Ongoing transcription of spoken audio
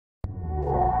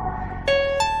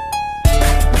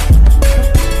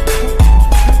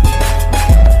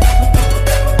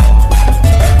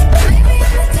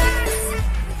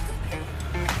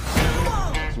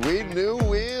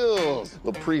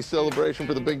pre-celebration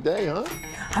for the big day, huh?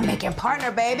 I'm making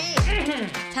partner, baby.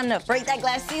 Time to break that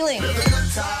glass ceiling.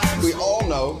 We all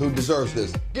know who deserves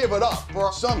this. Give it up for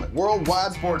our Summit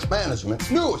Worldwide Sports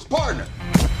Management's newest partner.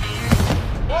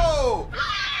 Whoa!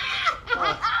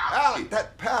 Allie,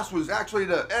 that pass was actually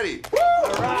to Eddie.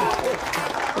 All right.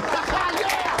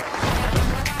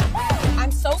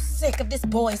 I'm so sick of this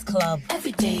boys' club.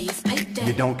 Every day is payday.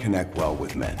 You don't connect well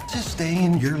with men. Just stay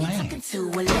in your lane.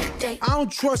 I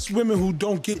don't trust women who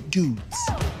don't get dudes.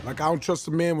 Like I don't trust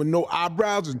a man with no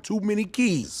eyebrows and too many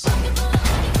keys.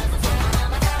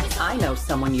 I know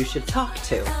someone you should talk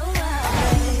to.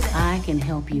 I can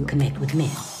help you connect with men.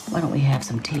 Why don't we have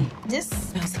some tea? This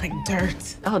smells like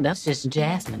dirt. Oh, that's just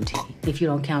jasmine tea. If you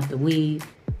don't count the weed,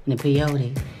 and the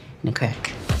peyote, and the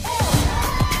crack.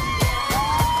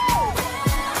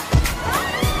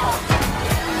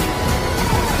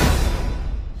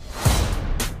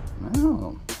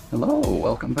 Oh, hello,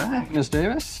 welcome back, Miss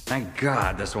Davis. Thank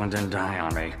God this one didn't die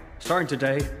on me. Starting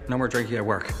today, no more drinking at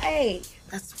work. Hey,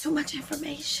 that's too much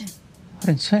information. I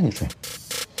didn't say anything.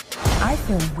 I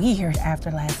feel weird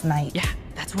after last night. Yeah,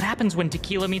 that's what happens when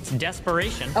tequila meets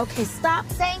desperation. Okay, stop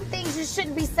saying things you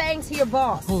shouldn't be saying to your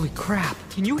boss. Holy crap,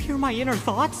 can you hear my inner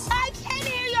thoughts? I can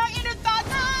hear your inner thoughts.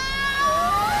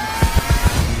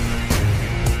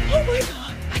 Oh my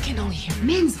God, I can only hear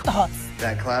men's thoughts.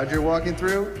 That cloud you're walking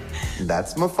through,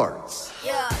 that's my farts.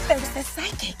 Yeah, there was that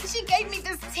psychic. She gave me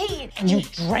this tea. And you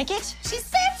drank it? She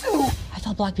said to. I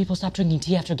thought black people stopped drinking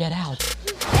tea after Get Out.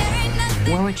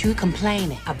 Weren't you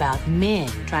complaining about men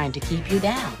trying to keep you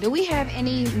down? Do we have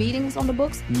any meetings on the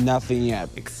books? Nothing yet.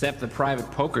 Except the private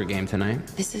poker game tonight.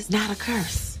 This is not a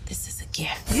curse. This is a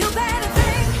gift. You better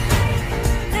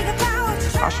think about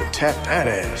what you're I should tap that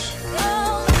ass.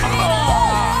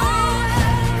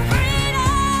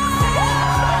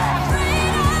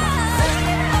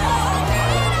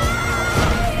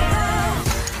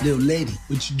 Little lady,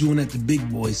 what you doing at the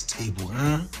big boys' table,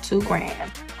 huh? $2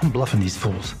 grand. I'm bluffing these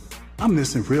fools. I'm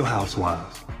missing Real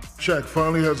Housewives. Shaq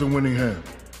finally has a winning hand.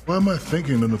 Why am I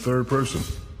thinking in the third person?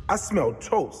 I smell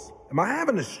toast. Am I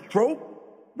having a stroke?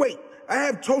 Wait, I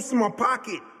have toast in my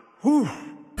pocket. Whew.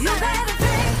 You better